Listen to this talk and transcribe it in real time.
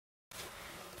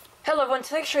Hello everyone,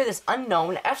 today I'll show you this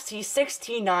unknown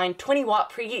FC6T9 20-watt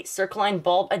preheat Circline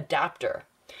bulb adapter.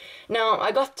 Now,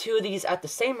 I got two of these at the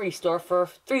same restore for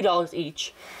 $3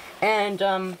 each, and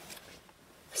as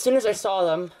soon as I saw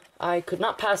them, I could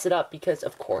not pass it up because,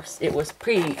 of course, it was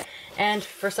preheat, and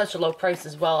for such a low price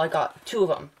as well, I got two of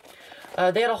them.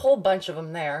 They had a whole bunch of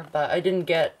them there, but I didn't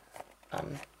get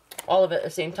all of it at the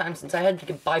same time since I had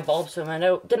to buy bulbs for them, and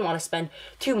I didn't want to spend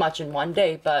too much in one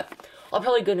day, but I'm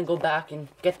probably going to go back and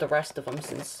get the rest of them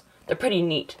since they're pretty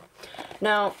neat.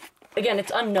 Now, again,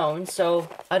 it's unknown, so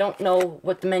I don't know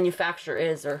what the manufacturer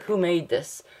is or who made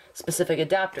this specific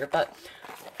adapter, but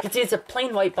you can see it's a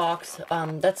plain white box.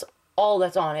 That's all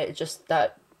that's on it. It's just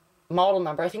that model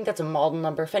number. I think that's a model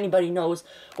number. If anybody knows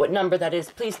what number that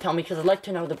is, please tell me because I'd like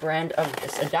to know the brand of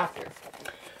this adapter.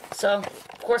 So,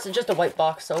 of course, it's just a white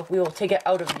box, so we will take it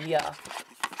out of the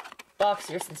box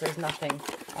here since there's nothing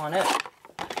on it.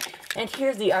 And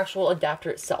here's the actual adapter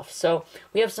itself. So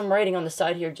we have some writing on the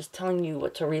side here just telling you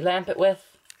what to relamp it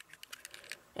with.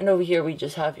 And over here we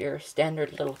just have your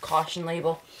standard little caution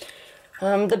label.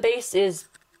 The base is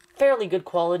fairly good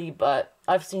quality, but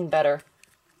I've seen better.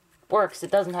 Works.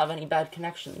 It doesn't have any bad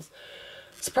connections.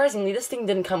 Surprisingly, this thing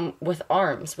didn't come with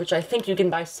arms, which I think you can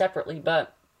buy separately,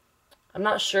 but I'm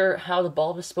not sure how the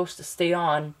bulb is supposed to stay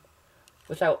on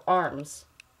without arms.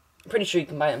 I'm pretty sure you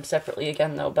can buy them separately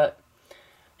again though, but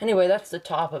anyway, that's the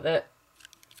top of it.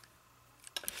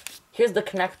 Here's the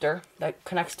connector that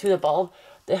connects to the bulb.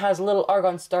 It has a little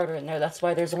Argon Starter in there. That's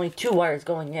why there's only two wires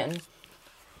going in.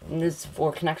 And there's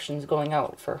 4 connections going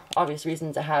out. For obvious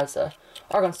reasons, it has a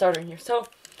Argon Starter in here. So,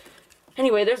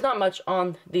 anyway, there's not much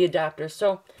on the adapter.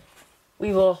 So,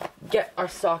 we will get our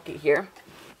socket here.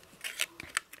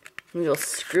 We will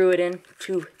screw it in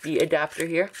to the adapter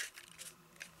here.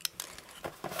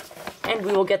 And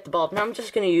we will get the bulb. Now I'm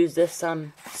just going to use this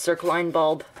Circline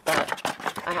bulb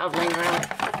that I have laying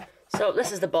around. So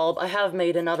this is the bulb. I have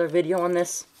made another video on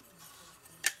this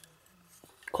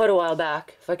quite a while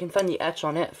back. If I can find the etch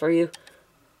on it for you.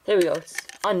 There we go. It's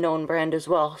unknown brand as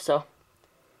well. So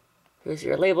here's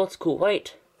your label. It's cool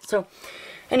white. So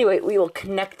anyway, we will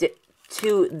connect it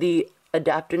to the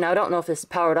adapter. Now I don't know if this is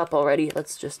powered up already.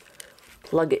 Let's just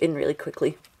plug it in really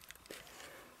quickly.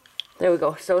 There we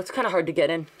go. So it's kind of hard to get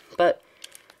in. But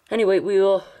anyway, we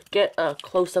will get a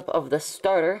close-up of the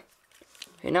starter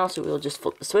right now, so we'll just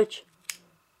flip the switch.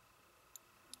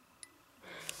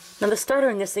 Now the starter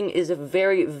in this thing is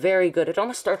very, very good. It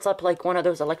almost starts up like one of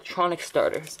those electronic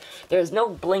starters. There's no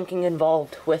blinking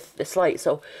involved with this light,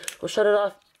 so we'll shut it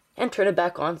off and turn it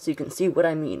back on so you can see what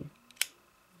I mean.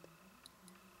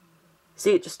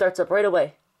 See, it just starts up right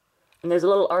away. And there's a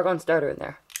little Argon Starter in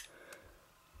there.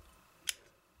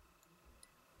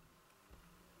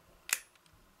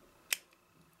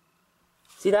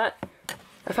 See that?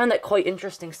 I find that quite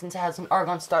interesting since it has an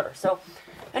Argon Starter. So,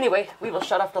 anyway, we will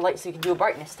shut off the light so you can do a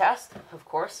brightness test, of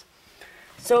course.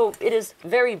 So, it is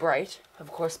very bright,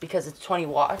 of course, because it's 20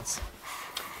 watts.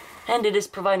 And it is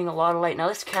providing a lot of light. Now,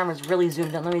 this camera's really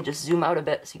zoomed in. Let me just zoom out a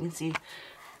bit so you can see.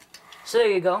 So,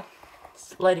 there you go.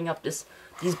 It's lighting up these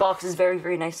boxes very,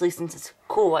 very nicely since it's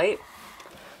cool white.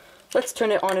 Let's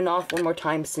turn it on and off one more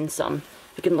time since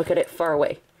we can look at it far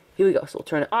away. Here we go. So, we'll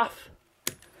turn it off.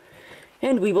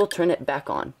 And we will turn it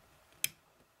back on.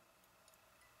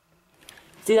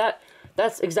 See that?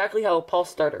 That's exactly how a pulse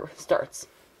starter starts.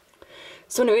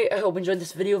 So anyway, I hope you enjoyed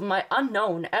this video of my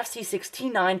unknown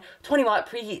FC6T9 20-watt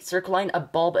preheat Circline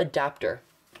bulb adapter.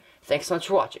 Thanks so much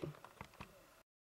for watching.